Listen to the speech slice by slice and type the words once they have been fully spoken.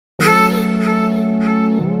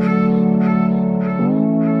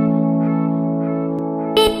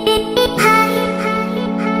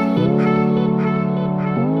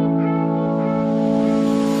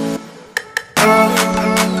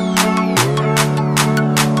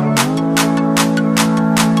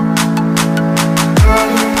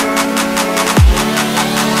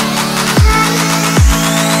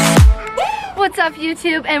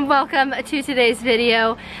YouTube, and welcome to today's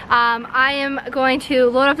video. I am going to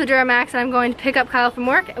load up the Duramax and I'm going to pick up Kyle from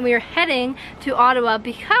work, and we are heading to Ottawa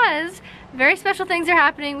because very special things are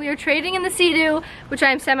happening. We are trading in the Seadoo, which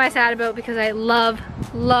I am semi-sad about because I love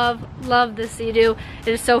this Seadoo. It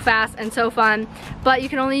is so fast and so fun, but you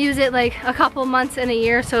can only use it like a couple months in a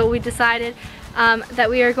year, so we decided that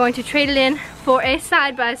we are going to trade it in for a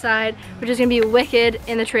side-by-side, which is going to be wicked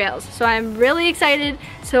in the trails. So I'm really excited.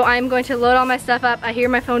 So I'm going to load all my stuff up. I hear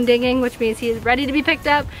my phone dinging, which means he is ready to be picked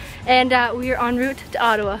up, and we are en route to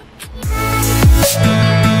Ottawa.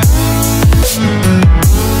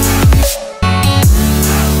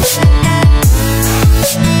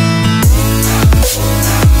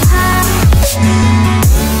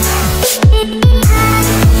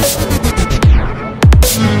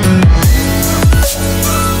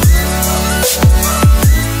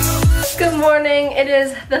 It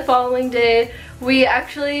is the following day. We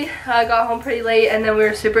actually got home pretty late, and then we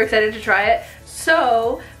were super excited to try it.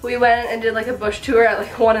 So we went and did like a bush tour at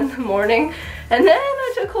like 1 in the morning, and then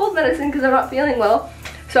I took cold medicine because I'm not feeling well.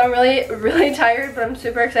 So I'm really tired, but I'm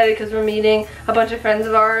super excited because we're meeting a bunch of friends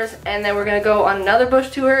of ours, and then we're gonna go on another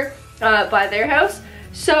bush tour by their house.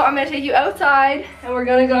 So I'm gonna take you outside, and we're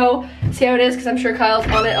gonna go see how it is because I'm sure Kyle's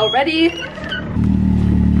on it already.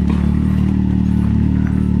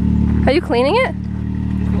 Are you cleaning it?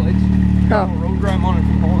 Oh. Road grime on it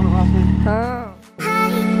from hauling it last night.